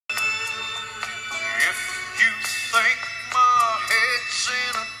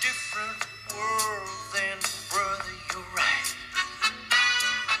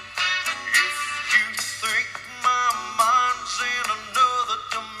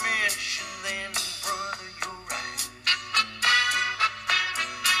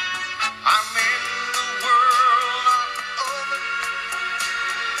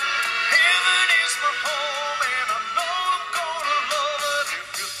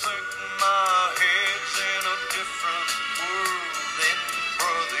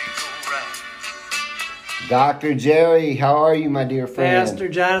Dr. Jerry, how are you, my dear friend? Pastor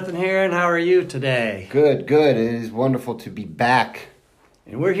Jonathan Heron, how are you today? Good, good. It is wonderful to be back.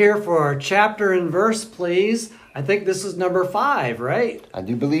 And we're here for our chapter and verse, please. I think this is number 5, right? I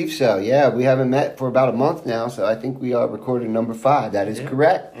do believe so. Yeah, we haven't met for about a month now, so I think we are recording number 5. That is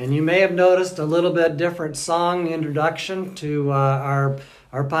correct. And you may have noticed a little bit different song introduction to our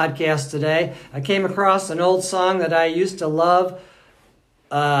podcast today. I came across an old song that I used to love.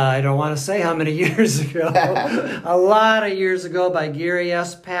 I don't want to say how many years ago. A lot of years ago by Gary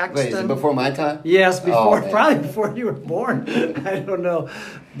S. Paxton. Wait, is it before my time? Yes, probably before you were born. I don't know.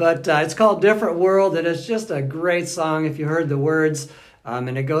 But it's called Different World, and it's just a great song if you heard the words.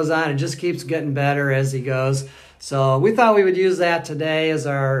 And it goes on, it just keeps getting better as he goes. So we thought we would use that today as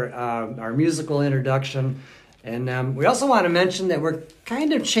our musical introduction. And we also want to mention that we're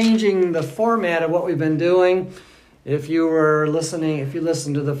kind of changing the format of what we've been doing. If you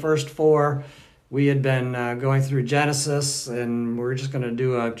listened to the first 4, we had been going through Genesis, and we're just going to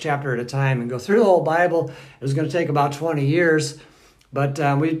do a chapter at a time and go through the whole Bible. It was going to take about 20 years, but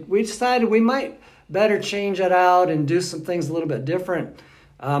we decided we might better change it out and do some things a little bit different.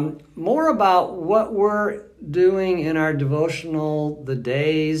 More about what we're doing in our devotional, the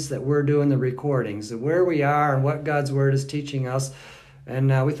days that we're doing the recordings, and where we are and what God's Word is teaching us.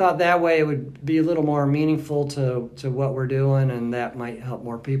 And we thought that way it would be a little more meaningful to what we're doing, and that might help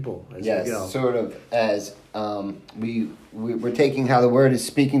more people as we go. Yes, sort of as we're taking how the Word is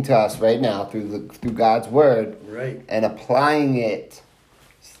speaking to us right now through God's Word, right, and applying it,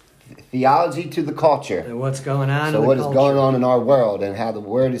 theology to the culture. And what's going on? So what is going on in our world, and how the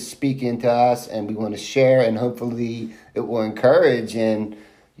Word is speaking to us, and we want to share, and hopefully it will encourage and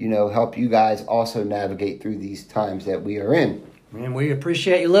help you guys also navigate through these times that we are in. And we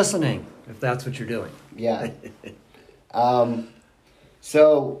appreciate you listening, if that's what you're doing. Yeah.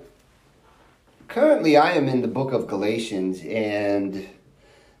 So, currently I am in the book of Galatians, and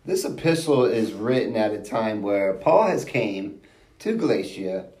this epistle is written at a time where Paul has came to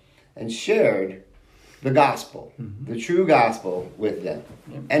Galatia and shared the gospel, the true gospel with them.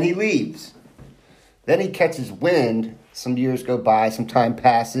 Yep. And he leaves. Then he catches wind. Some years go by, some time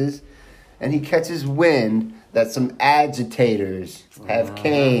passes, and he catches wind that some agitators have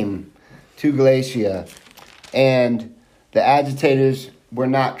came to Galatia. And the agitators were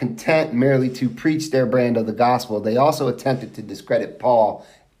not content merely to preach their brand of the gospel. They also attempted to discredit Paul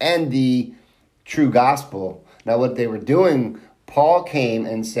and the true gospel. Now, what they were doing, Paul came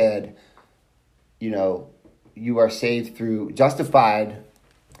and said, you are justified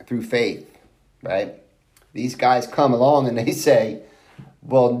through faith, right? These guys come along and they say,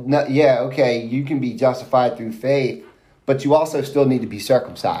 well, no, yeah, okay, you can be justified through faith, but you also still need to be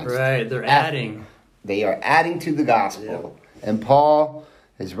circumcised. Right, they're adding. They are adding to the gospel. Yep. And Paul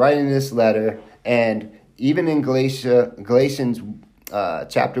is writing this letter, and even in Galatians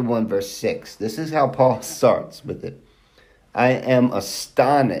chapter 1, verse 6, this is how Paul starts with it. I am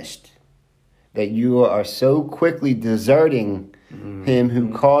astonished that you are so quickly deserting him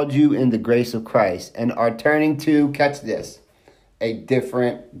who called you in the grace of Christ and are turning to, catch this, a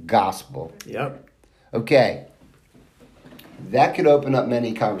different gospel. Yep. Okay. That could open up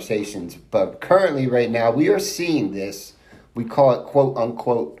many conversations, but currently right now we are seeing this. We call it quote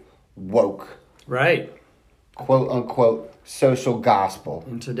unquote woke. Right. Quote unquote social gospel.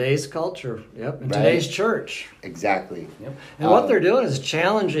 In today's culture. Yep. In today's church. Exactly. Yep. And what they're doing is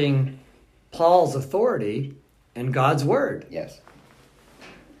challenging Paul's authority and God's word. Yes.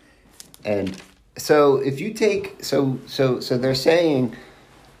 And so if you take, so they're saying,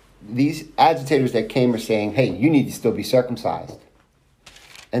 these agitators that came are saying, hey, you need to still be circumcised.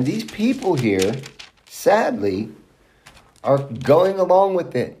 And these people here, sadly, are going along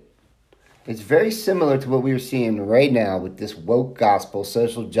with it. It's very similar to what we are seeing right now with this woke gospel,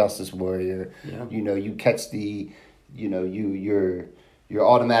 social justice warrior. Yeah. You catch the, you're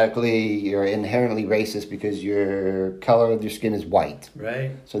inherently racist because your color of your skin is white.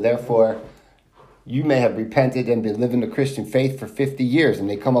 Right. So therefore, you may have repented and been living the Christian faith for 50 years, and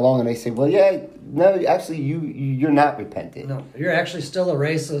they come along and they say, well, yeah, no, actually, you're not repentant. No, you're actually still a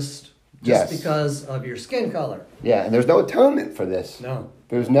racist just because of your skin color. Yeah, and there's no atonement for this. No.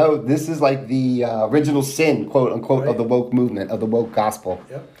 This is like the original sin, quote unquote, of the woke movement, of the woke gospel.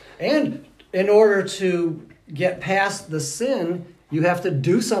 Yep. And in order to get past the sin, you have to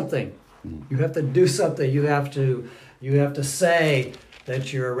do something. You have to do something. You have to say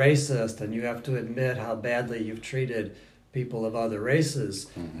that you're a racist, and you have to admit how badly you've treated people of other races.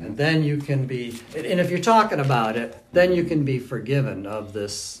 Mm-hmm. And then you can be, and if you're talking about it, then you can be forgiven of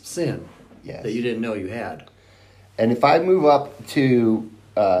this sin that you didn't know you had. And if I move up to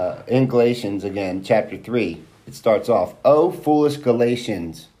in Galatians again, chapter 3, it starts off, "O foolish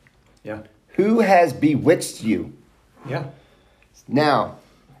Galatians, Yeah. who has bewitched you?" Yeah. Now,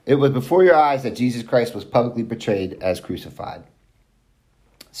 it was before your eyes that Jesus Christ was publicly portrayed as crucified.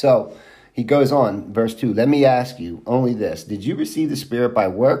 So, he goes on, verse 2, "Let me ask you only this. Did you receive the Spirit by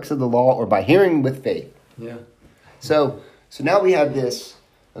works of the law or by hearing with faith?" Yeah. So now we have this,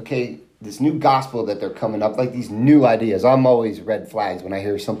 this new gospel that they're coming up, like these new ideas. I'm always red flags when I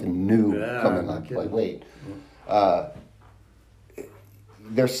hear something new coming up. Like, wait.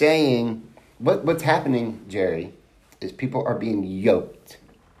 They're saying, what's happening, Jerry, is people are being yoked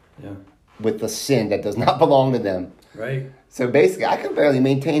with the sin that does not belong to them. Right. So basically, I can barely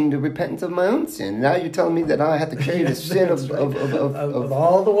maintain the repentance of my own sin. Now you're telling me that I have to carry the sin of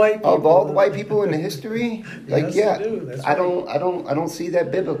all the white people. Of all the white people in the history? Yes, you do. That's I don't see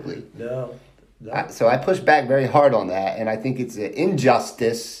that biblically. No. So I push back very hard on that, and I think it's an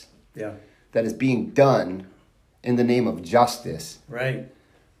injustice that is being done in the name of justice. Right.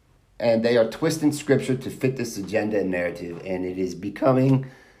 And they are twisting scripture to fit this agenda and narrative, and it is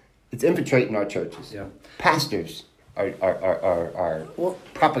it's infiltrating our churches. Yeah. Pastors are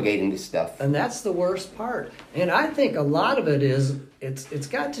propagating this stuff. And that's the worst part. And I think a lot of it is, it's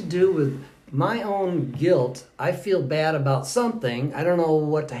got to do with my own guilt. I feel bad about something. I don't know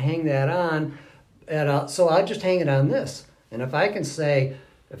what to hang that on. So I just hang it on this. And if I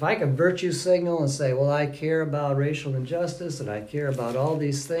can virtue signal and say, well, I care about racial injustice and I care about all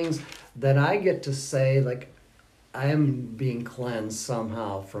these things, then I get to say, like, I am being cleansed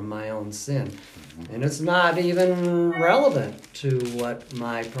somehow from my own sin. And it's not even relevant to what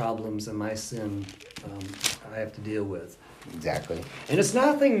my problems and my sin I have to deal with. Exactly. And it's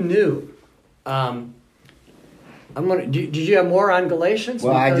nothing new. Did you have more on Galatians?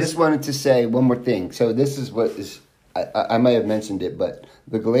 Well, I just wanted to say one more thing. So this is what is, I may have mentioned it, but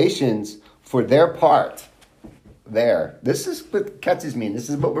the Galatians, for their part, this is what catches me. This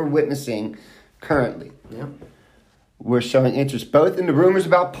is what we're witnessing currently. Yeah. We're showing interest both in the rumors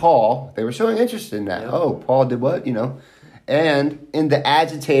about Paul. They were showing interest in that. Yeah. Oh, Paul did what? And in the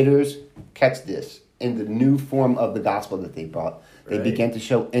agitators, catch this, in the new form of the gospel that they brought. They began to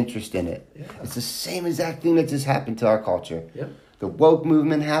show interest in it. Yeah. It's the same exact thing that just happened to our culture. Yeah. The woke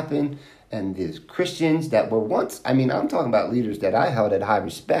movement happened, and these Christians that were once, I'm talking about leaders that I held at high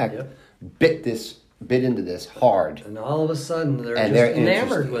respect, bit into this hard. And all of a sudden, they're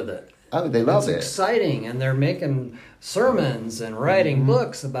enamored with it. Oh, they love it. It's exciting, and they're making sermons and writing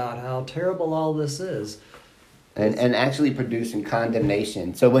books about how terrible all this is. And actually producing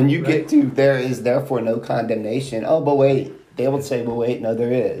condemnation. So when you get to there is therefore no condemnation, but wait, they will say, well, wait, no,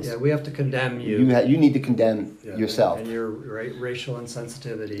 there is. Yeah, we have to condemn you. You need to condemn yourself. And your racial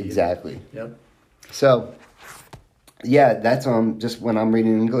insensitivity. Exactly. Yep. So, that's just when I'm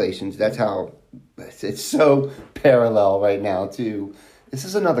reading in Galatians, that's how it's so parallel right now to, this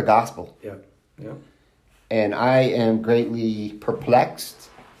is another gospel. Yep. Yep. And I am greatly perplexed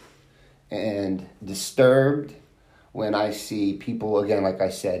and disturbed when I see people, again, like I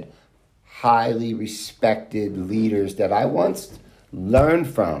said, highly respected leaders that I once learned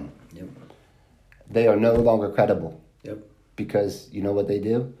from. Yep. They are no longer credible. Yep. Because you know what they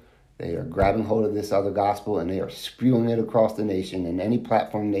do? They are grabbing hold of this other gospel and they are spewing it across the nation and any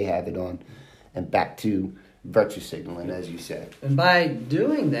platform they have it on, and back to virtue signaling, as you said. And by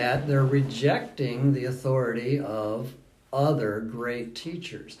doing that, they're rejecting the authority of other great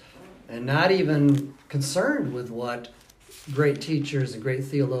teachers and not even concerned with what great teachers and great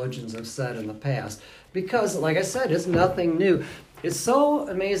theologians have said in the past. Because, like I said, it's nothing new. It's so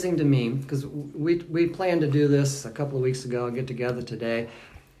amazing to me, because we planned to do this a couple of weeks ago and get together today.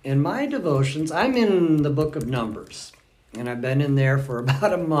 In my devotions, I'm in the book of Numbers, and I've been in there for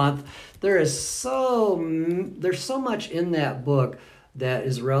about a month. There's so much in that book that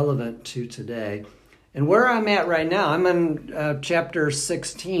is relevant to today. And where I'm at right now, I'm in chapter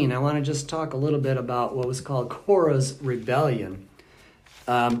 16. I want to just talk a little bit about what was called Korah's rebellion.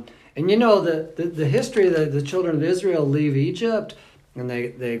 And the history that the children of Israel leave Egypt, and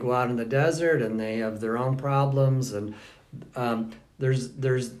they go out in the desert, and they have their own problems, and there's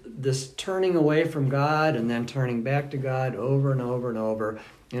this turning away from God and then turning back to God over and over and over.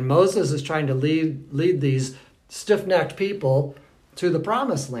 And Moses is trying to lead these stiff-necked people to the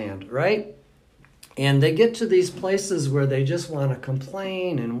promised land, right? And they get to these places where they just want to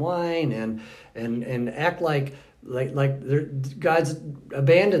complain and whine and act like God's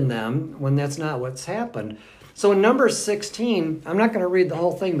abandoned them when that's not what's happened. So in Numbers 16, I'm not going to read the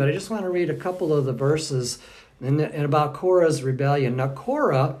whole thing, but I just want to read a couple of the verses and about Korah's rebellion. Now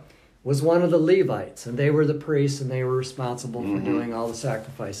Korah was one of the Levites, and they were the priests, and they were responsible for doing all the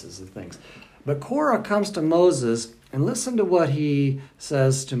sacrifices and things. But Korah comes to Moses, and listen to what he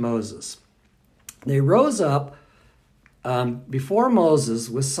says to Moses. They rose up before Moses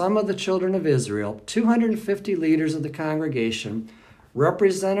with some of the children of Israel, 250 leaders of the congregation,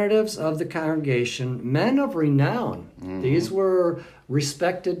 representatives of the congregation, men of renown. These were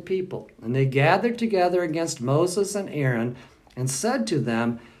respected people. And they gathered together against Moses and Aaron and said to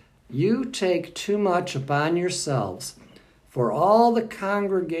them, "You take too much upon yourselves, for all the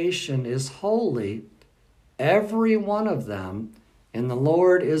congregation is holy, every one of them, and the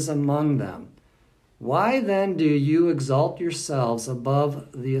Lord is among them. Why then do you exalt yourselves above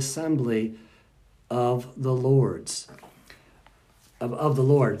the assembly of the Lord's?" Of the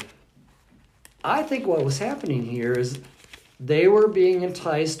Lord. I think what was happening here is they were being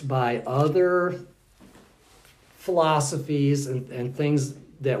enticed by other philosophies and things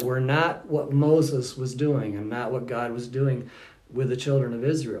that were not what Moses was doing and not what God was doing with the children of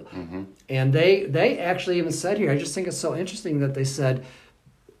Israel. And they actually even said here, I just think it's so interesting that they said,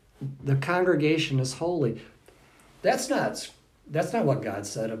 the congregation is holy. That's not what God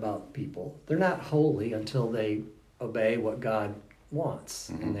said about people. They're not holy until they obey what God wants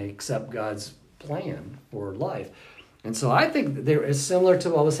and they accept God's plan for life. And so I think there is similar to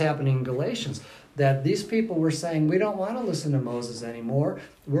what was happening in Galatians, that these people were saying, we don't want to listen to Moses anymore.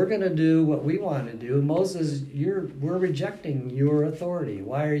 We're going to do what we want to do. Moses, we're rejecting your authority.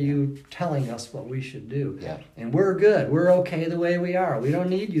 Why are you telling us what we should do? Yeah. And we're good. We're okay the way we are. We don't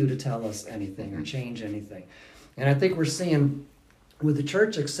need you to tell us anything or change anything. And I think we're seeing with the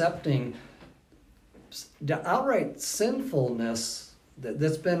church accepting the outright sinfulness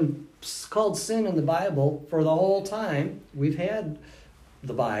that's been called sin in the Bible for the whole time we've had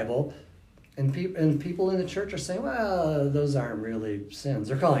the Bible. And people in the church are saying, well, those aren't really sins.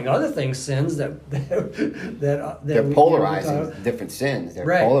 They're calling other things sins that they're polarizing different sins. They're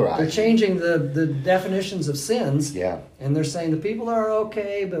right. polarizing. They're changing the definitions of sins. Yeah. And they're saying the people are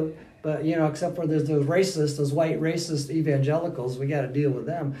okay, but except for those racist, those white racist evangelicals, we got to deal with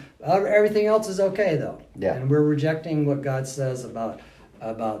them. Everything else is okay though. Yeah. And we're rejecting what God says about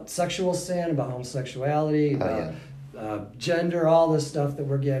sexual sin, about homosexuality, about gender, all this stuff that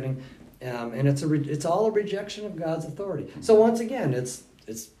we're getting. And it's all a rejection of God's authority. So once again, it's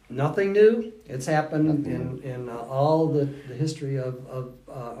nothing new. It's happened in all the history of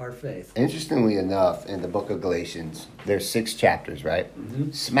our faith. Interestingly enough, in the book of Galatians, there's 6 chapters, right?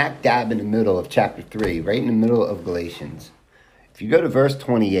 Smack dab in the middle of chapter 3, right in the middle of Galatians. If you go to verse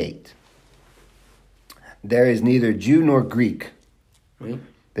 28, there is neither Jew nor Greek.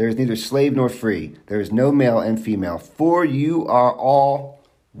 There is neither slave nor free. There is no male and female. For you are all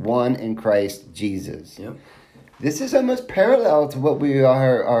one in Christ Jesus. Yep. This is almost parallel to what we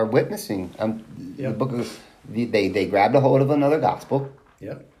are witnessing. The book of they grabbed a hold of another gospel.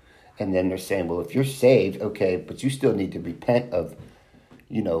 Yep. And then they're saying, well, if you're saved, okay, but you still need to repent of,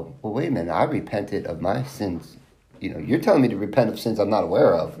 well, wait a minute, I repented of my sins. You're telling me to repent of sins I'm not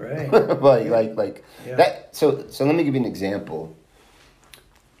aware of. Right. like that. So let me give you an example.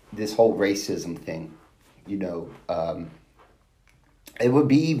 This whole racism thing, it would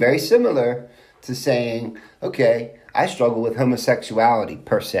be very similar to saying, okay, I struggle with homosexuality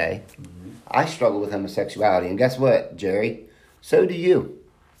per se. I struggle with homosexuality. And guess what, Jerry? So do you.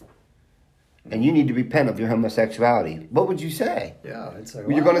 And you need to repent of your homosexuality. What would you say? Yeah, it's like,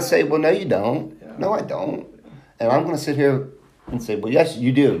 You're going to say, well, no, you don't. Yeah. No, I don't. And I'm going to sit here and say, well, yes,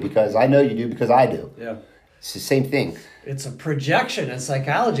 you do, because I know you do, because I do. Yeah. It's the same thing. It's a projection. In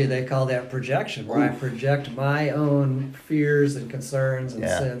psychology, they call that projection, where I project my own fears and concerns and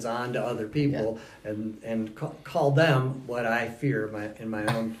sins onto other people and call them what I fear in my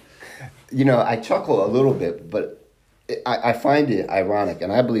own. I chuckle a little bit, but I find it ironic,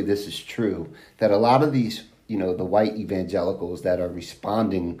 and I believe this is true, that a lot of these, the white evangelicals that are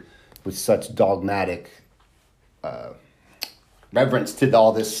responding with such dogmatic reverence to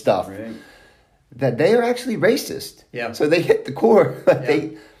all this stuff, Right. that they are actually racist. Yeah. So they hit the core.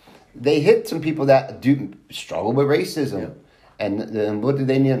 They hit some people that do struggle with racism. Yep. And what do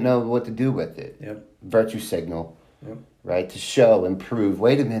they need to know what to do with it? Yep. Virtue signal. Yep. Right? To show and prove,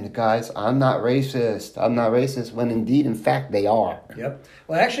 wait a minute, guys, I'm not racist. I'm not racist, when indeed, in fact, they are. Yep.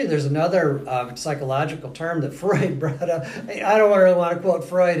 Well, actually, there's another psychological term that Freud brought up. I don't really want to quote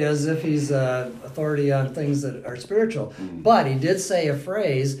Freud as if he's authority on things that are spiritual, but he did say a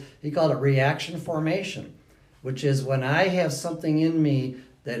phrase. He called it reaction formation, which is when I have something in me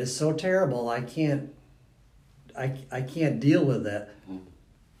that is so terrible I can't deal with it.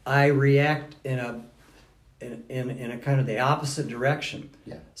 I react in in a kind of the opposite direction.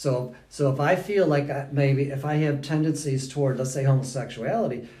 Yeah. So if I feel like maybe if I have tendencies toward, let's say,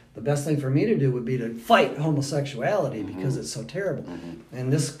 homosexuality, the best thing for me to do would be to fight homosexuality because it's so terrible.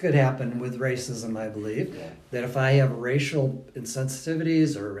 And this could happen with racism, I believe, that if I have racial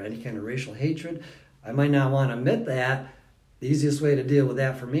insensitivities or any kind of racial hatred, I might not want to admit that. The easiest way to deal with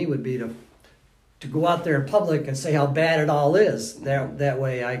that for me would be to go out there in public and say how bad it all is. That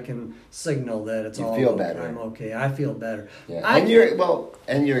way I can signal that it's all feel better. I'm okay. I feel better. Yeah. And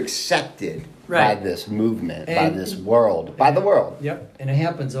you're accepted by this movement, by this world, by the world. Yep. And it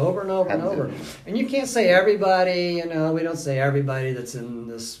happens over and over and over. And you can't say everybody, we don't say everybody that's in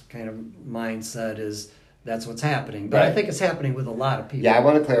this kind of mindset that's what's happening. But I think it's happening with a lot of people. Yeah, I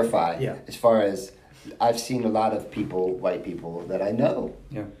want to clarify. Yeah. As far as I've seen a lot of people, white people that I know.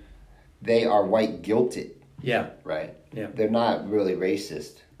 Yeah. They are white guilted. Yeah. Right? Yeah. They're not really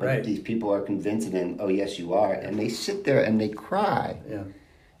racist. But right. These people are convincing them, oh, yes, you are. And they sit there and they cry. Yeah.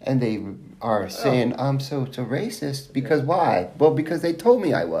 And they are saying, I'm so racist. Because why? Well, because they told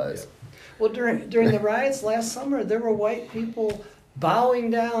me I was. Yeah. Well, during the riots last summer, there were white people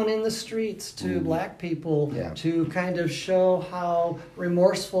bowing down in the streets to black people to kind of show how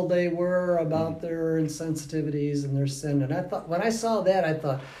remorseful they were about their insensitivities and their sin. And I thought, when I saw that, I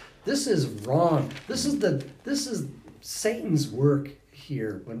thought, this is wrong. This is Satan's work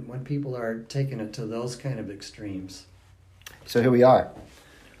here when people are taking it to those kind of extremes. So here we are,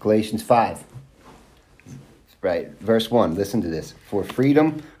 Galatians 5. Right, verse 1. Listen to this. For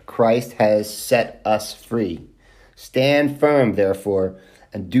freedom, Christ has set us free. Stand firm, therefore,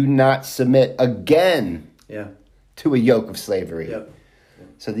 and do not submit again to a yoke of slavery. Yep.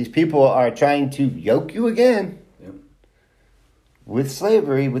 So these people are trying to yoke you again with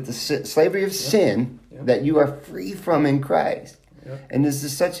slavery, with the slavery of sin that you are free from in Christ. Yep. And this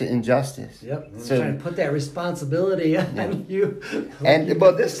is such an injustice. Yep. So, trying to put that responsibility on you. And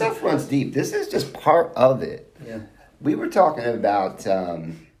this stuff runs deep. This is just part of it. Yeah. We were talking about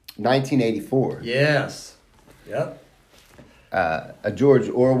 1984. Yes. Yep. A George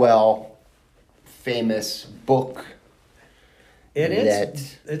Orwell famous book.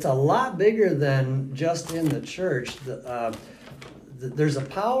 It's a lot bigger than just in the church. There's a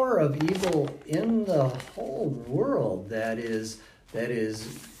power of evil in the whole world that is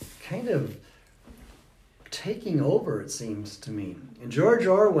kind of taking over, it seems to me. And George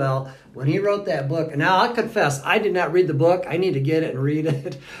Orwell, when he wrote that book, and now I'll confess, I did not read the book. I need to get it and read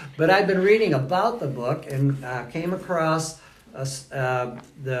it. But I've been reading about the book and came across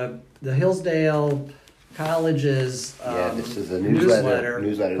the Hillsdale College's this is a newsletter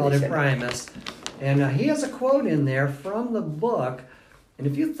called Imprimis. And he has a quote in there from the book. And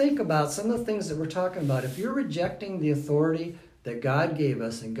if you think about some of the things that we're talking about, if you're rejecting the authority that God gave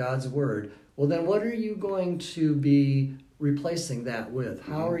us in God's Word, well, then what are you going to be replacing that with?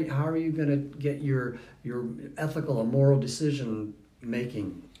 How are you going to get your ethical and moral decision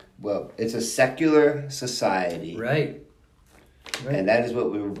making? Well, it's a secular society. Right. And that is what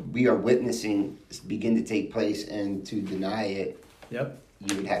we are witnessing begin to take place, and to deny it,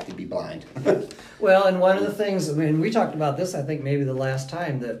 you would have to be blind. Well, and one of the things, we talked about this, I think, maybe the last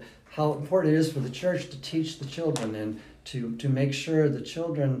time, that how important it is for the church to teach the children and to make sure the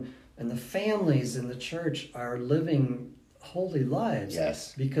children and the families in the church are living holy lives.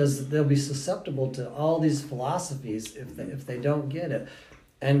 Yes. Because they'll be susceptible to all these philosophies if they don't get it.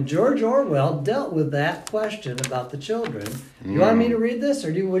 And George Orwell dealt with that question about the children. You want me to read this,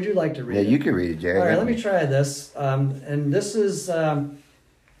 or would you like to read it? Yeah, you can read it, Jerry. All right, let me try this. And this is a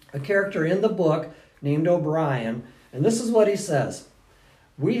character in the book named O'Brien. And this is what he says.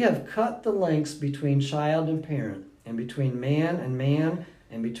 We have cut the links between child and parent, and between man,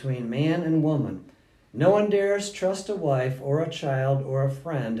 and between man and woman. No one dares trust a wife or a child or a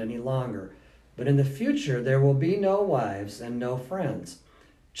friend any longer. But in the future there will be no wives and no friends.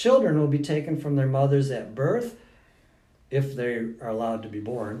 Children will be taken from their mothers at birth, if they are allowed to be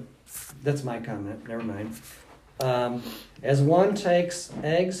born. That's my comment, never mind. As one takes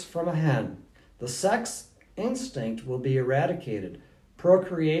eggs from a hen, the sex instinct will be eradicated.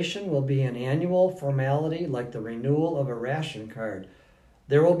 Procreation will be an annual formality like the renewal of a ration card.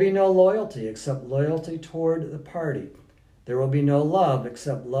 There will be no loyalty except loyalty toward the party. There will be no love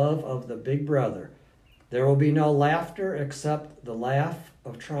except love of the big brother. There will be no laughter except the laugh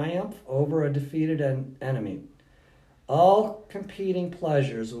of triumph over a defeated enemy. All competing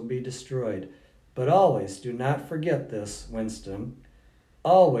pleasures will be destroyed. But always, do not forget this, Winston.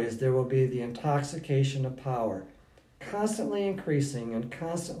 Always there will be the intoxication of power, constantly increasing and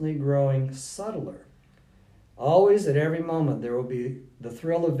constantly growing subtler. Always, at every moment, there will be the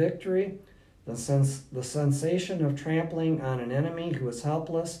thrill of victory, the sensation of trampling on an enemy who is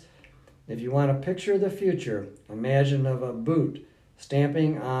helpless. If you want to picture the future, imagine of a boot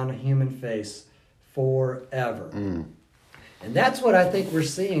stamping on a human face forever. And that's what I think we're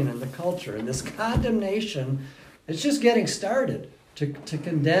seeing in the culture. And this condemnation, it's just getting started to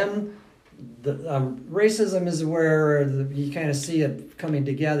condemn. The racism is where you kind of see it coming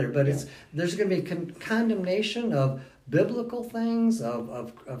together, but there's going to be condemnation of biblical things,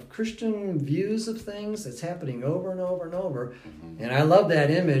 of Christian views of things. It's happening over and over and over. And I love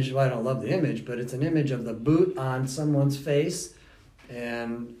that image. Well, I don't love the image, but it's an image of the boot on someone's face.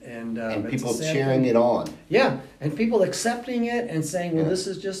 And people cheering it on. Yeah, and people accepting it and saying, well, this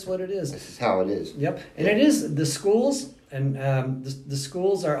is just what it is. This is how it is. Yep, and it is. The schools, and the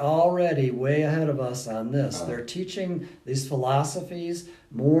schools are already way ahead of us on this. They're teaching these philosophies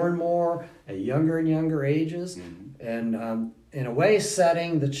more and more at younger and younger ages, and in a way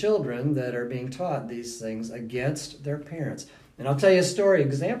setting the children that are being taught these things against their parents. And I'll tell you a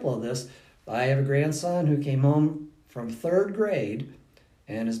example of this. I have a grandson who came home from 3rd grade,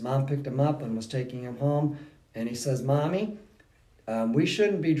 and his mom picked him up and was taking him home, and he says, Mommy, we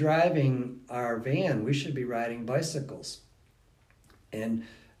shouldn't be driving our van. We should be riding bicycles. And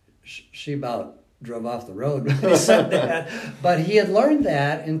she about drove off the road when he said that. But he had learned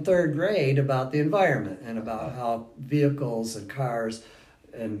that in 3rd grade about the environment and about how vehicles and cars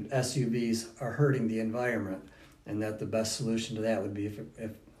and SUVs are hurting the environment, and that the best solution to that would be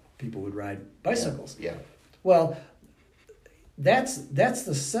if people would ride bicycles. Yeah. Well, that's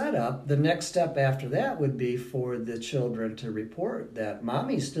the setup. The next step after that would be for the children to report that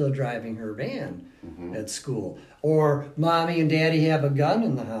Mommy's still driving her van at school, or Mommy and Daddy have a gun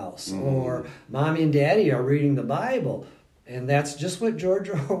in the house, or Mommy and Daddy are reading the Bible. And that's just what George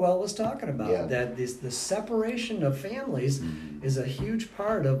Orwell was talking about, that the separation of families is a huge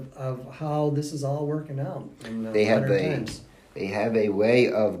part of how this is all working out in modern times. They have a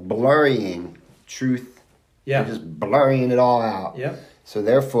way of blurring truth. Yeah. They're just blurring it all out. Yep. So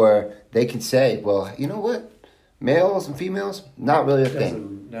therefore, they can say, well, you know what? Males and females, not really a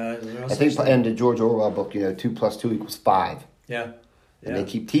thing. I think in the George Orwell book, 2 + 2 = 5. Yeah. And they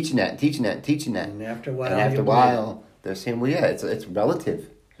keep teaching that and teaching that and teaching that. And after a while, they're saying, well, yeah, it's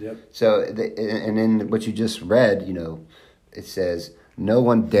relative. Yep. So, and in what you just read, it says, no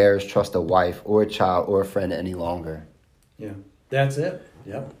one dares trust a wife or a child or a friend any longer. Yeah. That's it.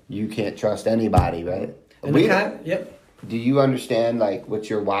 Yep. You can't trust anybody, right? Yep. Do you understand, what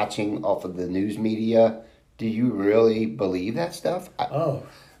you're watching off of the news media? Do you really believe that stuff?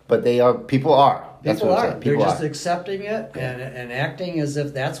 But people are. People are. They're just accepting it and acting as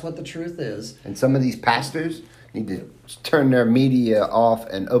if that's what the truth is. And some of these pastors need to turn their media off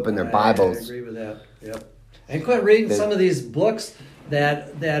and open their Bibles. I agree with that. Yep. And quit reading some of these books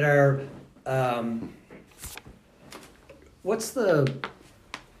that are... what's the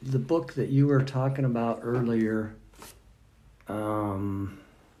book that you were talking about earlier?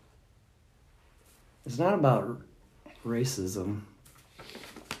 It's not about racism.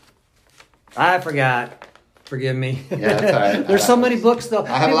 I forgot. Forgive me. Yeah, that's all right. There's so many books, though.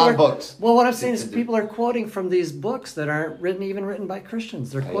 I have a lot of books. Well, what I'm saying is people are quoting from these books that aren't written by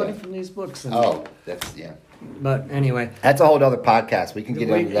Christians. They're quoting from these books. But anyway. That's a whole other podcast. We can get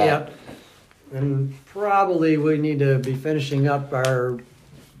into that. Yeah. And probably we need to be finishing up our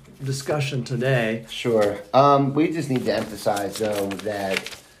discussion today. Sure. We just need to emphasize, though,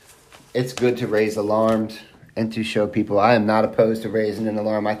 that it's good to raise alarms and to show people. I am not opposed to raising an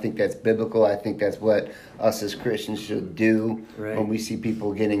alarm. I think that's biblical. I think that's what us as Christians should do when we see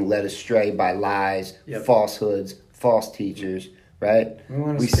people getting led astray by lies, falsehoods, false teachers, right? We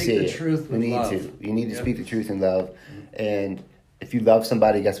want to speak the truth with love. You need to speak the truth in love. And if you love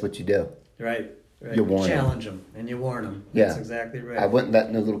somebody, guess what you do? Right. You warn challenge them and you warn them. That's exactly right. I wouldn't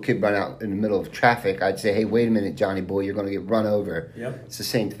let no little kid run out in the middle of traffic. I'd say, hey, wait a minute, Johnny boy, you're going to get run over. Yep. It's the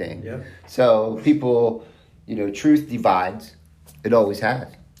same thing. Yep. So people, truth divides. It always has.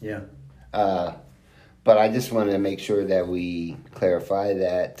 Yeah. But I just wanted to make sure that we clarify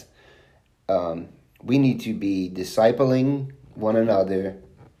that we need to be discipling one another.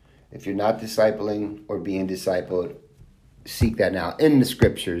 If you're not discipling or being discipled, seek that now in the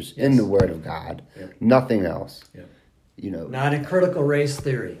scriptures, in the Word of God. Nothing else. Not in critical race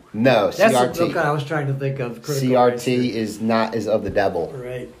theory. No, that's CRT. the book I was trying to think of. CRT is of the devil.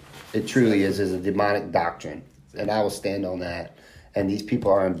 Right. It truly is a demonic doctrine, and I will stand on that. And these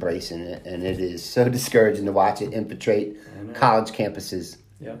people are embracing it, and it is so discouraging to watch it infiltrate college campuses.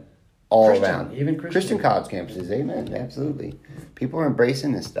 All around. Even Christian college campuses, amen, absolutely. People are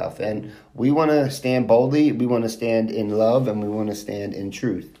embracing this stuff, and we want to stand boldly, we want to stand in love, and we want to stand in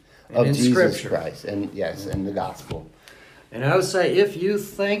truth. of in Jesus Scripture. Christ. And yes, and the gospel. And I would say, if you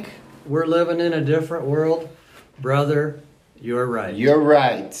think we're living in a different world, brother, you're right. You're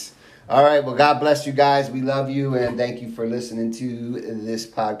right. All right. Well, God bless you guys. We love you, and thank you for listening to this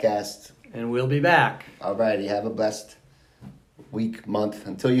podcast. And we'll be back. All righty. Have a blessed week, month,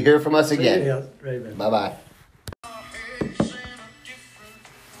 until you hear from us again. Yeah, amen. Bye-bye.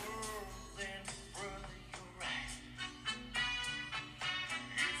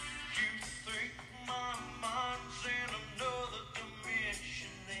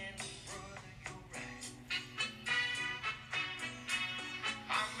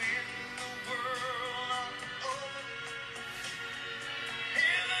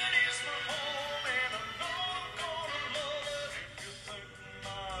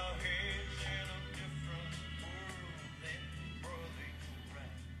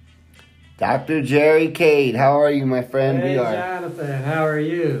 Dr. Jerry Cade, how are you, my friend? Hey, Jonathan, how are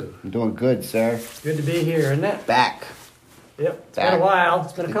you? I'm doing good, sir. Good to be here, isn't it? Back. Yep, it's Back. been a while.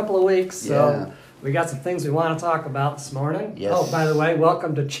 It's been a couple of weeks, so Yeah. we got some things we want to talk about this morning. Yes. Oh, by the way,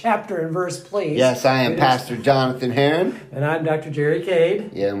 welcome to Chapter and Verse, Please. Yes, I am It is- Pastor Jonathan Heron. And I'm Dr. Jerry Cade.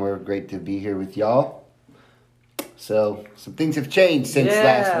 Yeah, and we're great to be here with y'all. So, some things have changed since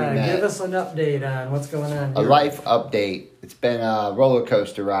last we met. Give us an update on what's going on A here. life update. It's been a roller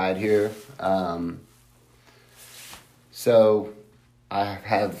coaster ride here. So, I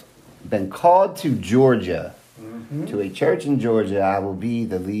have been called to Georgia, to a church in Georgia. I will be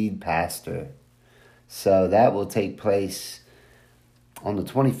the lead pastor. So, that will take place on the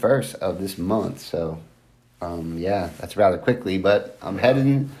 21st of this month. So, yeah, that's rather quickly, but I'm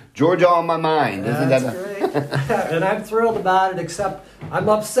heading Georgia on my mind. Isn't That's that great. And I'm thrilled about it, except I'm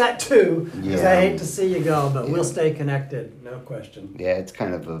upset too, because I Yeah. hate to see you go, but we'll stay connected, no question. Yeah, it's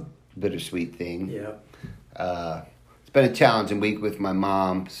kind of a bittersweet thing. Yeah. It's been a challenging week with my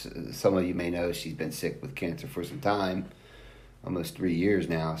mom. Some of you may know she's been sick with cancer for some time, almost 3 years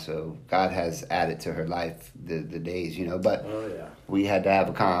now. So God has added to her life the days, But Oh, yeah. we had to have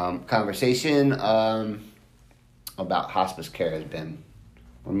a conversation about hospice care.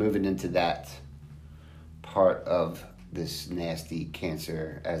 We're moving into that part of this nasty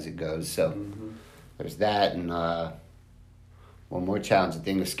cancer as it goes. So there's that, and one more challenging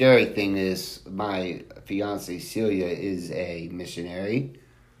thing. The scary thing is my fiance Celia is a missionary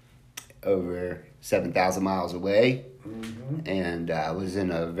over 7,000 miles away, and was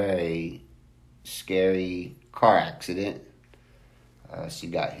in a very scary car accident. She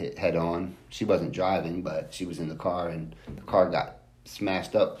got hit head on. She wasn't driving, but she was in the car, and the car got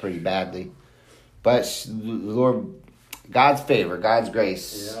smashed up pretty badly. But Lord, God's favor, God's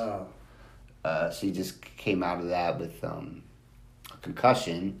grace, she just came out of that with a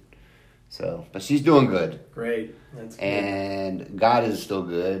concussion. So, but she's doing good. Great. That's good. And God is still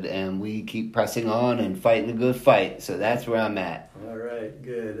good, and we keep pressing on and fighting a good fight. So that's where I'm at. All right,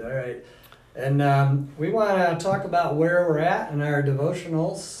 good. All right. And we want to talk about where we're at in our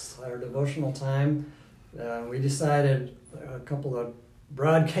devotionals, our devotional time. We decided a couple of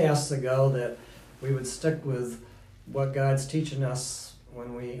broadcasts ago that we would stick with what God's teaching us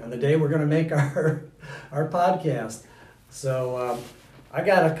on the day we're going to make our podcast. So I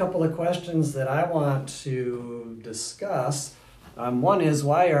got a couple of questions that I want to discuss. One is,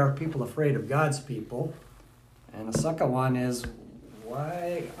 why are people afraid of God's people? And the second one is,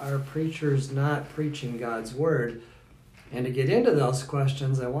 why are preachers not preaching God's word? And to get into those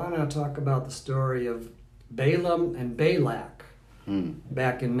questions, I want to talk about the story of Balaam and Balak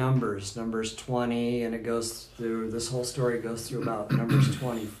back in Numbers 20, and this whole story goes through about Numbers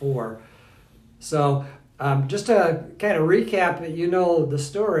 24. So just to kind of recap it, the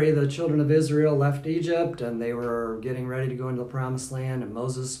story. The children of Israel left Egypt, and they were getting ready to go into the Promised Land, and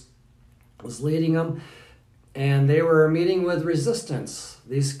Moses was leading them. And they were meeting with resistance.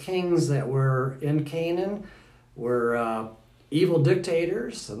 These kings that were in Canaan were evil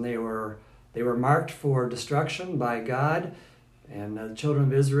dictators, and they were marked for destruction by God. And the children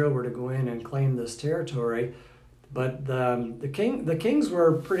of Israel were to go in and claim this territory. But the kings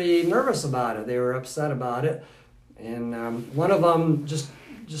were pretty nervous about it. They were upset about it. And one of them, just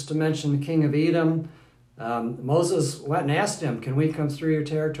to mention the king of Edom, Moses went and asked him, "Can we come through your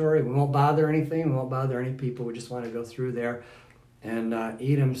territory? We won't bother anything. We won't bother any people. We just want to go through there." And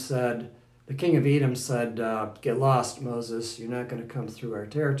the king of Edom said, "Get lost, Moses. You're not going to come through our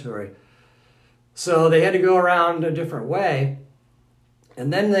territory." So they had to go around a different way.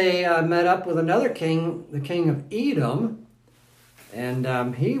 And then they met up with another king, the king of Edom.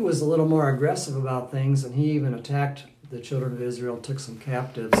 And he was a little more aggressive about things, and he even attacked the children of Israel, took some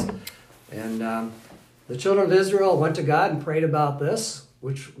captives. And the children of Israel went to God and prayed about this.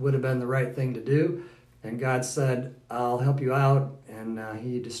 which would have been the right thing to do. And God said, I'll help you out. And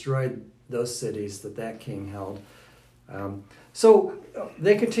he destroyed those cities that king held. So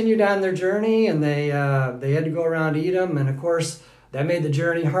they continued on their journey, and they had to go around Edom. And of course, that made the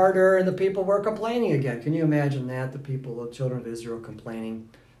journey harder, and the people were complaining again. Can you imagine that? The people, the children of Israel, complaining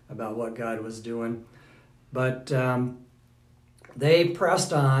about what God was doing. But they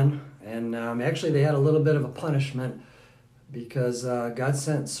pressed on, and actually they had a little bit of a punishment because God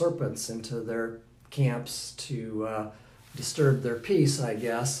sent serpents into their camps to disturb their peace, I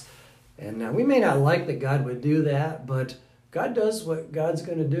guess. And we may not like that God would do that, but God does what God's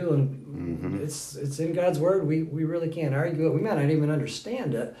going to do, and it's in God's word. We really can't argue it. We might not even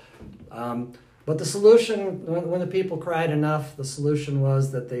understand it. But the solution, when the people cried enough, the solution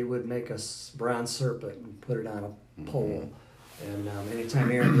was that they would make a bronze serpent and put it on a pole. And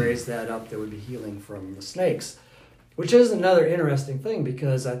anytime Aaron raised that up, there would be healing from the snakes. Which is another interesting thing,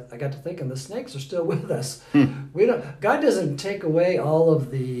 because I got to thinking the snakes are still with us. God doesn't take away all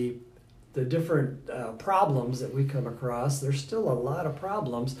of the different problems that we come across. There's still a lot of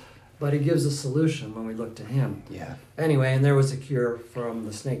problems, but he gives a solution when we look to him. Yeah. Anyway, and there was a cure from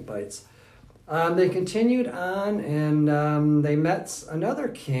the snake bites. They continued on, and they met another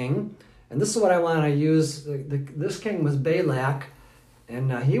king. And this is what I want to use. This king was Balak,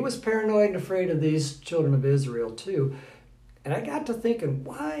 and he was paranoid and afraid of these children of Israel too. And I got to thinking,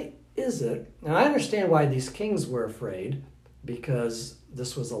 why is it? Now, I understand why these kings were afraid, because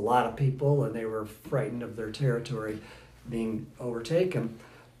this was a lot of people, and they were frightened of their territory being overtaken.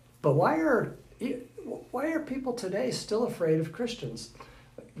 But why are people today still afraid of Christians?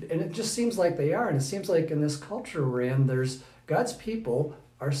 And it just seems like they are. And it seems like in this culture we're in, there's God's people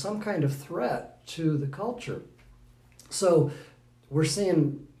are some kind of threat to the culture. So we're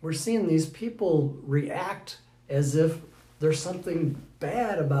seeing these people react as if there's something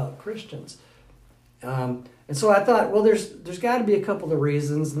bad about Christians. And so I thought, well, there's got to be a couple of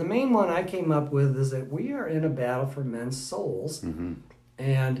reasons. And the main one I came up with is that we are in a battle for men's souls.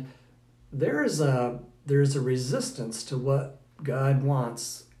 And there's a resistance to what God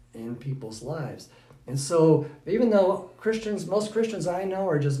wants in people's lives. And so even though most Christians I know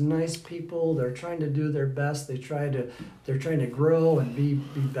are just nice people, they're trying to do their best, they're trying to grow and be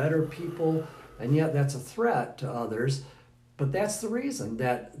better people, and yet that's a threat to others. But that's the reason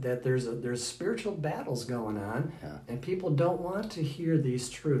that there's spiritual battles going on, and people don't want to hear these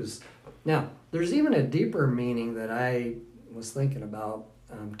truths. Now, there's even a deeper meaning that I was thinking about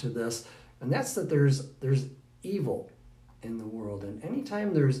to this, and that's that there's evil in the world, and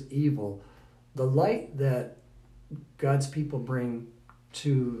anytime there's evil, the light that God's people bring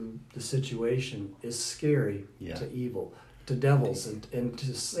to the situation is scary to evil, to devils, and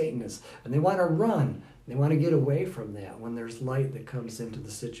to Satanists, and they want to run. They want to get away from that when there's light that comes into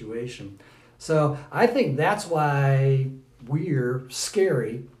the situation. So I think that's why we're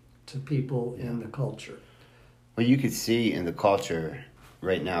scary to people in the culture. Well, you could see in the culture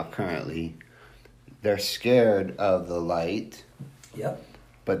right now, currently, they're scared of the light. Yep.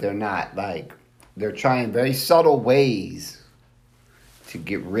 But they're not. They're trying very subtle ways to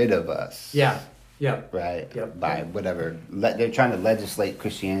get rid of us. Yeah. Yep. Right? Yep. By whatever. They're trying to legislate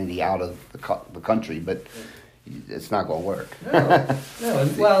Christianity out of the country, but it's not going to work. No.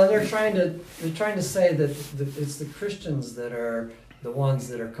 Well, they're trying to say that it's the Christians that are the ones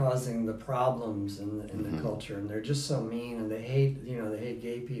that are causing the problems in the culture, and they're just so mean, and they hate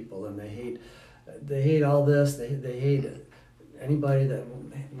gay people, and they hate all this. They hate anybody that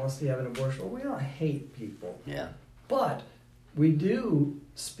wants to have an abortion. Well, we don't hate people. Yeah. But we do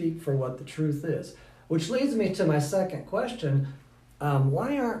speak for what the truth is. Which leads me to my second question.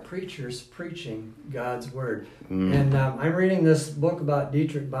 Why aren't preachers preaching God's word? And I'm reading this book about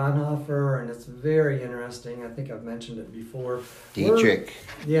Dietrich Bonhoeffer, and it's very interesting. I think I've mentioned it before. Dietrich.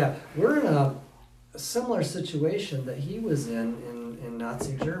 We're in a similar situation that he was in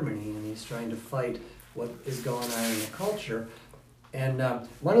Nazi Germany, and he's trying to fight what is going on in the culture. And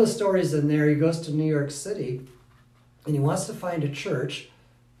one of the stories in there, he goes to New York City, and he wants to find a church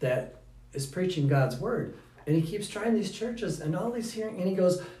that is preaching God's word. And he keeps trying these churches and all these hearing, and he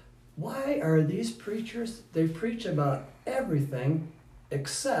goes, why are these preachers, they preach about everything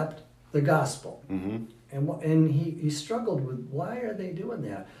except the gospel. And he struggled with, why are they doing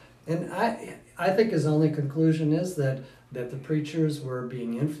that? And I think his only conclusion is that the preachers were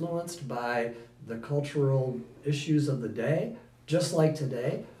being influenced by the cultural issues of the day, just like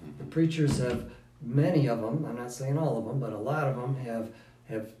today. The preachers have, many of them, I'm not saying all of them, but a lot of them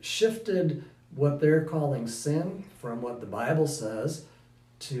have shifted what they're calling sin from what the Bible says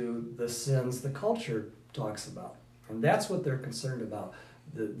to the sins the culture talks about. And that's what they're concerned about.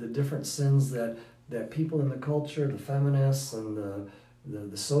 the different sins that people in the culture, the feminists and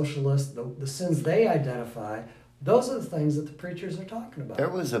the socialists, the sins they identify, those are the things that the preachers are talking about. There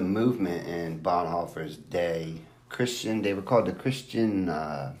was a movement in Bonhoeffer's day, they were called the Christian,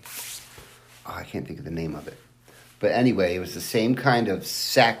 I can't think of the name of it. But anyway, it was the same kind of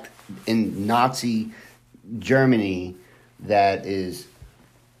sect in Nazi Germany that is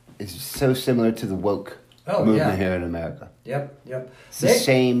so similar to the woke movement here in America. Yep. It's the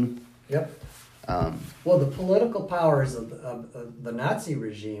same. Yep. Well, the political powers of the Nazi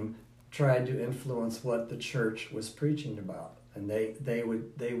regime tried to influence what the church was preaching about, and they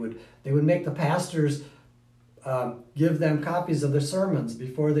would make the pastors give them copies of their sermons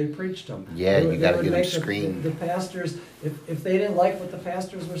before they preached them. Yeah, you got to get them screened. The pastors, if they didn't like what the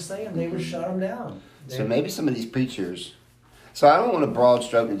pastors were saying, they would shut them down. So maybe some of these preachers. So I don't want to broad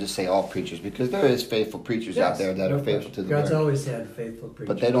stroke and just say all preachers, because there is faithful preachers out there that are faithful to the God's word. always had faithful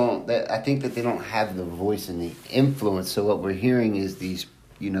preachers. But I think that they don't have the voice and the influence. So what we're hearing is these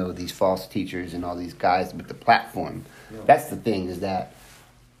false teachers and all these guys with the platform. Yeah. That's the thing, is that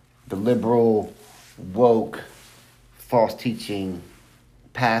the liberal, woke, false teaching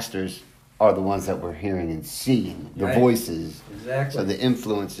pastors are the ones that we're hearing and seeing. The voices. Exactly. So the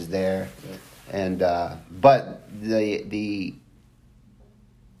influence is there. Yeah. And but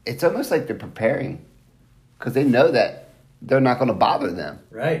it's almost like they're preparing, because they know that they're not going to bother them.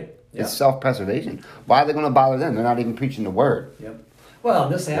 Right. Yep. It's self-preservation. Why are they going to bother them? They're not even preaching the word. Yep. Well,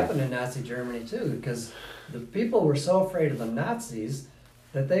 this happened in Nazi Germany too, because the people were so afraid of the Nazis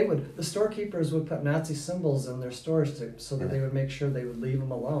that the storekeepers would put Nazi symbols in their stores so that they would make sure they would leave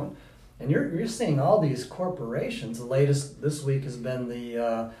them alone. And you're seeing all these corporations. The latest this week has been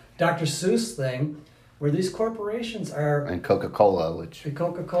the Dr. Seuss thing, where these corporations are... And Coca-Cola, which...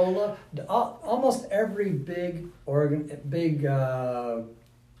 Coca-Cola. Almost every big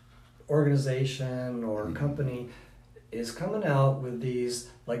organization or company is coming out with these,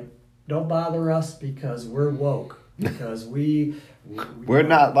 like, don't bother us because we're woke. Because we're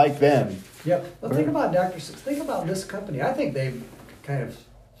not like them. Yep. Well, think about Dr. Seuss. Think about this company. I think they've kind of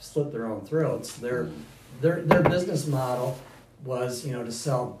slit their own throats. Their business model was, to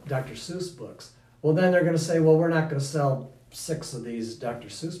sell Dr. Seuss books. Well, then they're going to say, well, we're not going to sell 6 of these Dr.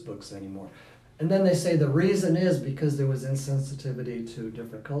 Seuss books anymore. And then they say the reason is because there was insensitivity to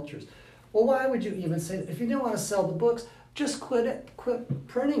different cultures. Well, why would you even say that? If you don't want to sell the books, just quit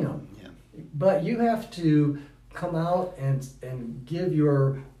printing them. Yeah. But you have to come out and give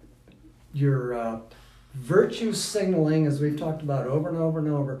your virtue signaling, as we've talked about over and over and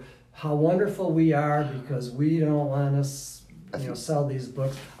over, how wonderful we are because we don't want to sell these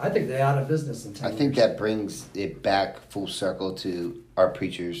books. I think they're out of business in 10 years. I think that brings it back full circle to our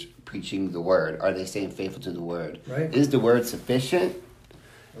preachers preaching the word. Are they staying faithful to the word? Right. Is the word sufficient?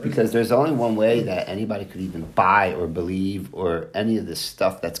 Because there's only one way that anybody could even buy or believe or any of this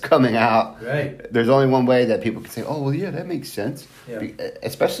stuff that's coming out. Right. There's only one way that people can say, oh, well, yeah, that makes sense. Yeah.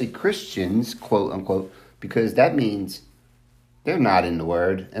 Especially Christians, quote unquote, because that means they're not in the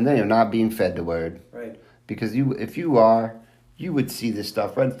word and they are not being fed the word. Right. Because if you are, you would see this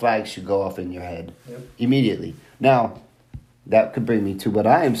stuff. Red flags should go off in your head immediately. Now, that could bring me to what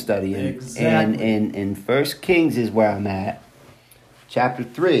I am studying. Exactly. And in 1 Kings is where I'm at. Chapter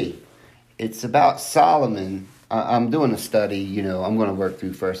 3, it's about Solomon. I'm doing a study, I'm going to work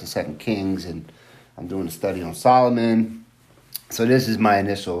through 1st and 2nd Kings, and I'm doing a study on Solomon. So this is my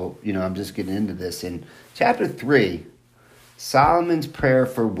initial, I'm just getting into this. In chapter 3, Solomon's prayer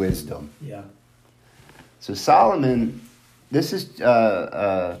for wisdom. Yeah. So Solomon, this is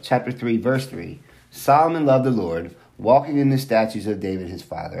chapter 3, verse 3. Solomon loved the Lord, walking in the statutes of David his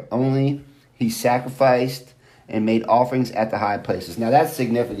father. Only he sacrificed and made offerings at the high places. Now that's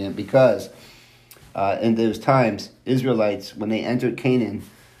significant because in those times, Israelites, when they entered Canaan,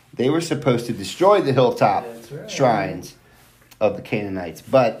 they were supposed to destroy the hilltop shrines of the Canaanites.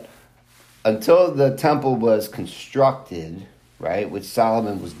 But until the temple was constructed, right, which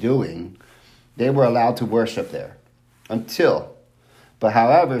Solomon was doing, they were allowed to worship there. But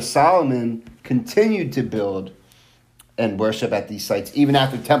however, Solomon continued to build and worship at these sites even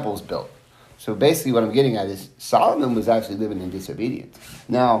after the temple was built. So basically what I'm getting at is Solomon was actually living in disobedience.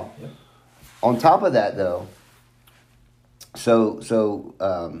 Now, on top of that though,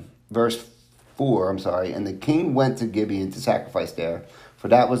 verse 4, and the king went to Gibeon to sacrifice there, for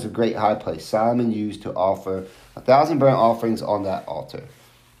that was a great high place. Solomon used to offer 1,000 burnt offerings on that altar.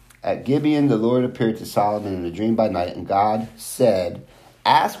 At Gibeon, the Lord appeared to Solomon in a dream by night, and God said,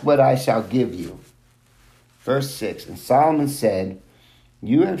 ask what I shall give you. Verse 6, and Solomon said,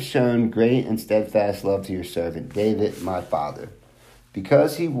 you have shown great and steadfast love to your servant, David, my father.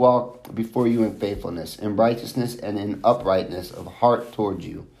 because he walked before you in faithfulness, in righteousness, and in uprightness of heart toward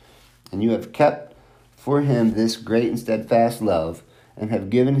you. And you have kept for him this great and steadfast love, and have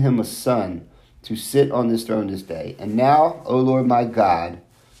given him a son to sit on this throne this day. And now, O Lord my God,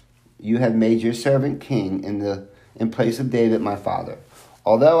 you have made your servant king in place of David my father.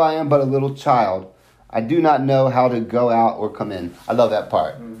 Although I am but a little child, I do not know how to go out or come in. I love that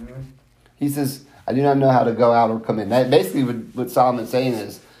part. Mm-hmm. He says, I do not know how to go out or come in. That basically what Solomon's saying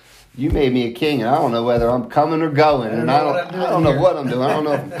is, you made me a king, and I don't know whether I'm coming or going. I don't know what I'm doing. I don't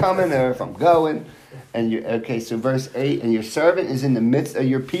know if I'm coming or if I'm going. And so verse 8, and your servant is in the midst of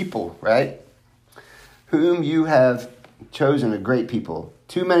your people, right? Whom you have chosen a great people,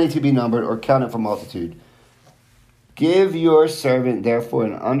 too many to be numbered or counted for multitude. Give your servant, therefore,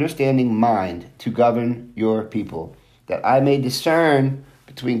 an understanding mind to govern your people, that I may discern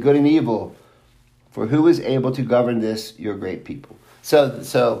between good and evil. For who is able to govern this, your great people?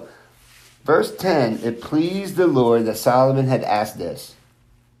 So verse 10, it pleased the Lord that Solomon had asked this.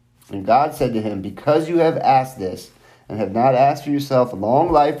 And God said to him, because you have asked this, and have not asked for yourself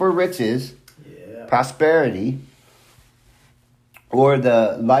long life or riches, prosperity, or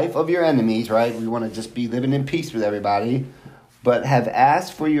the life of your enemies, right? We want to just be living in peace with everybody, but have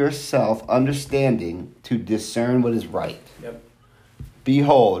asked for yourself understanding to discern what is right. Yep.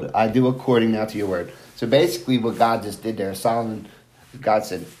 Behold, I do according now to your word. So basically what God just did there, God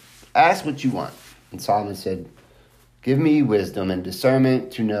said, ask what you want. And Solomon said, give me wisdom and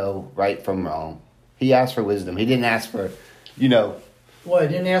discernment to know right from wrong. He asked for wisdom. He didn't ask for, Well, he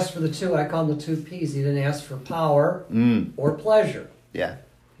didn't ask for the two, I call them the two P's. He didn't ask for power or pleasure. Yeah.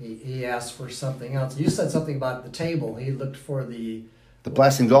 He asked for something else. You said something about the table. He looked for the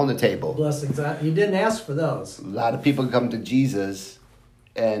blessings on the table. Blessings. He didn't ask for those. A lot of people come to Jesus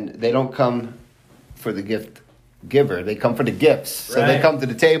and they don't come for the gift giver. They come for the gifts. Right. So they come to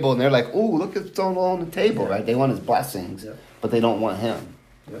the table and they're like, "Ooh, look at what's on the table," right? They want his blessings, but they don't want him.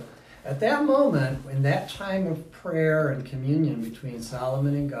 Yep. At that moment, in that time of prayer and communion between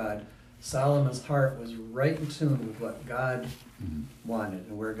Solomon and God, Solomon's heart was right in tune with what God wanted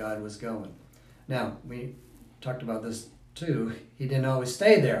and where God was going. Now, we talked about this too. He didn't always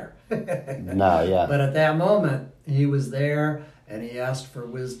stay there. No, yeah. But at that moment, he was there and he asked for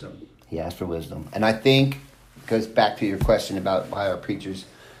wisdom. He asked for wisdom. And I think it goes back to your question about why our preachers,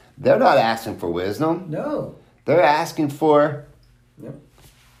 they're not asking for wisdom. No. They're asking for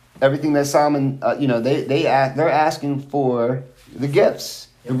everything that Solomon, they're asking for the gifts,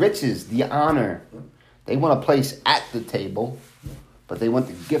 the riches, the honor. They want a place at the table, but they want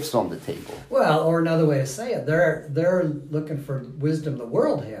the gifts on the table. Well, or another way to say it, they're looking for wisdom the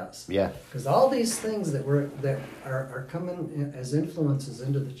world has. Yeah. Because all these things that are coming as influences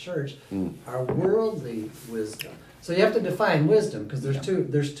into the church are worldly wisdom. So you have to define wisdom, because there's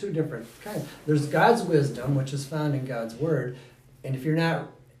two different kinds. There's God's wisdom, which is found in God's word, and if you're not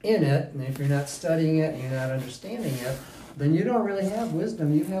in it, and if you're not studying it, and you're not understanding it, then you don't really have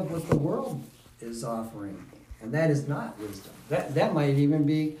wisdom. You have what the world is offering, and that is not wisdom. That might even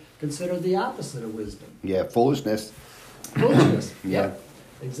be considered the opposite of wisdom. Yeah, foolishness. Foolishness. Yeah,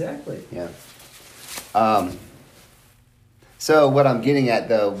 exactly. Yeah. So what I'm getting at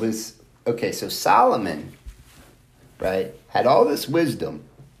though was, so Solomon, right, had all this wisdom.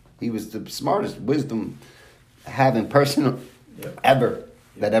 He was the smartest wisdom having person ever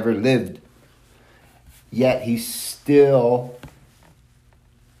that ever lived. Yet he still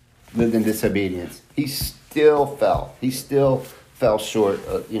lived in disobedience. He still fell. He still fell short.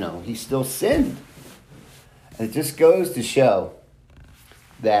 He still sinned. And it just goes to show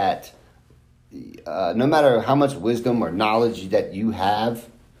that no matter how much wisdom or knowledge that you have,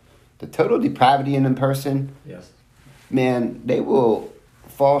 the total depravity in a person, man, they will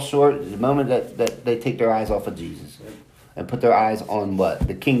fall short the moment that they take their eyes off of Jesus and put their eyes on what?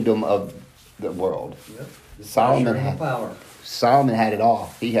 The kingdom of the world. Yep. Solomon had power. Solomon had it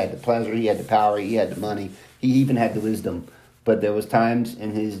all. He had the pleasure, he had the power, he had the money, he even had the wisdom. But there was times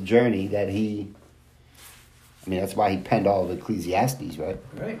in his journey that that's why he penned all of Ecclesiastes, right?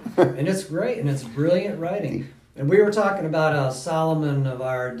 Right. And it's great, and it's brilliant writing. And we were talking about Solomon of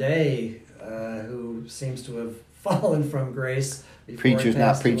our day, who seems to have fallen from grace. Preachers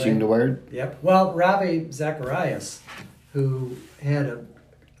not preaching the word. Yep. Well, Ravi Zacharias, who had an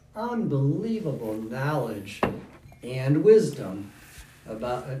unbelievable knowledge and wisdom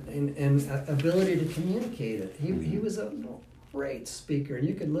about and ability to communicate it. He was a great speaker, and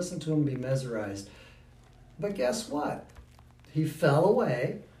you could listen to him and be mesmerized. But guess what? He fell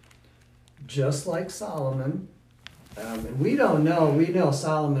away, just like Solomon. And we don't know. We know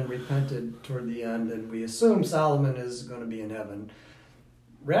Solomon repented toward the end, and we assume Solomon is going to be in heaven.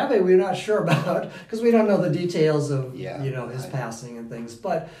 Rabbi, we're not sure about because we don't know the details of Yeah. his passing and things.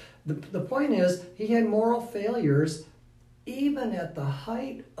 But the point is, he had moral failures even at the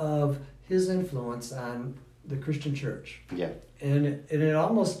height of his influence on the Christian church. Yeah. And it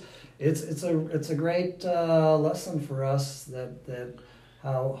almost it's a great lesson for us that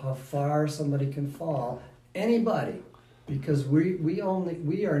how far somebody can fall, anybody, because we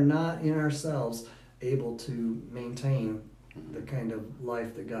are not in ourselves able to maintain the kind of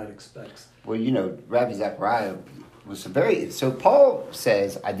life that God expects. Well, Rabbi Zechariah was so Paul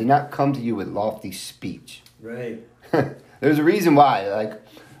says, I did not come to you with lofty speech. Right. There's a reason why. Like,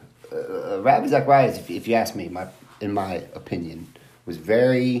 Rabbi Zechariah, if you ask me, in my opinion, was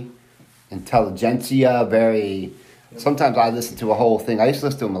very intelligentsia, very... Sometimes I listen to a whole thing. I used to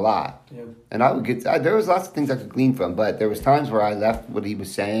listen to him a lot. Yeah. And I would there was lots of things I could glean from, but there was times where I left what he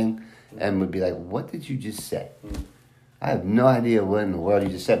was saying and would be like, what did you just say? I have no idea what in the world you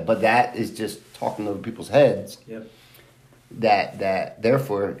just said, but that is just talking over people's heads. Yep. That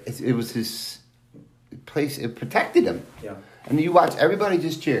therefore, it was his place, it protected him. Yeah. And you watch everybody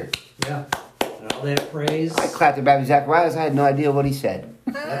just cheer. Yeah. And all that praise. I clapped at Rabbi Zacharias. I had no idea what he said.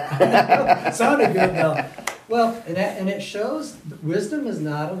 It sounded good though. Well, and it shows wisdom is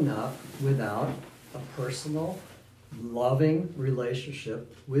not enough without a personal, loving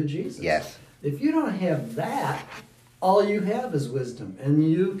relationship with Jesus. Yes. If you don't have that, all you have is wisdom, and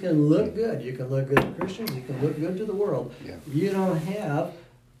you can look good. You can look good to Christians. You can look good to the world. Yeah. You don't have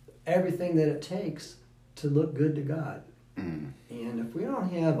everything that it takes to look good to God. Mm. And if we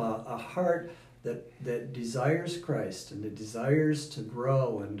don't have a heart that desires Christ and that desires to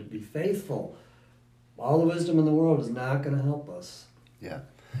grow and to be faithful, all the wisdom in the world is not going to help us. Yeah.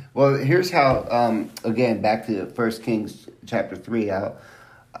 Well, here's how, again, back to 1 Kings chapter 3,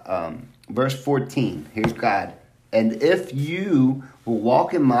 verse 14. Here's God. And if you will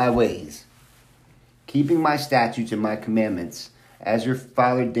walk in my ways, keeping my statutes and my commandments, as your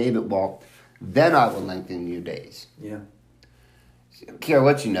father David walked, then I will lengthen your days. Yeah. I don't care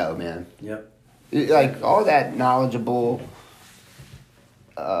what you know, man. Yep. Like, all that knowledgeable,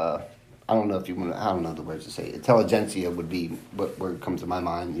 I don't know the words to say. Intelligentsia would be what word comes to my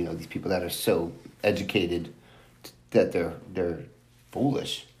mind. These people that are so educated that they're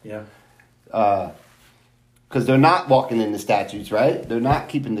foolish. Yeah. Because they're not walking in the statutes, right? They're not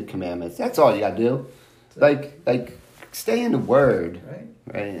keeping the commandments. That's all you got to do. Like, stay in the Word.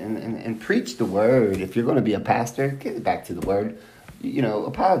 Right? And preach the Word. If you're going to be a pastor, get it back to the Word.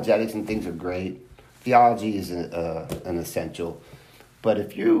 Apologetics and things are great. Theology is an essential. But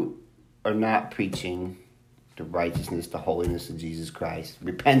if you are not preaching the righteousness, the holiness of Jesus Christ,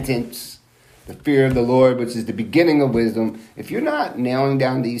 repentance, the fear of the Lord, which is the beginning of wisdom, if you're not nailing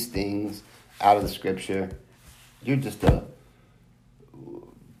down these things out of the Scripture, you're just a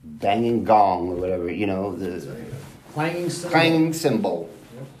banging gong or whatever, the Clanging cymbal. cymbal.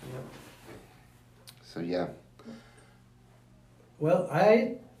 Yep. So, yeah. Well,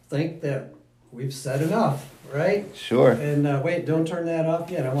 I think that we've said enough, right? Sure. And wait, don't turn that off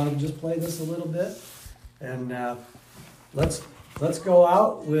yet. I want to just play this a little bit. And let's go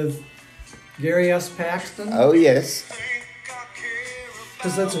out with Gary S. Paxton. Oh, yes.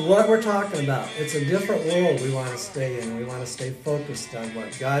 Because that's what we're talking about. It's a different world we want to stay in. We want to stay focused on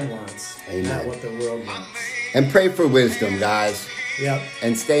what God wants, Amen. not what the world wants. And pray for wisdom, guys. Yep.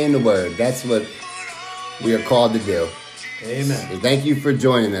 And stay in the Word. That's what we are called to do. Amen. So thank you for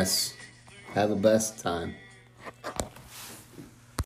joining us. Have a blessed time.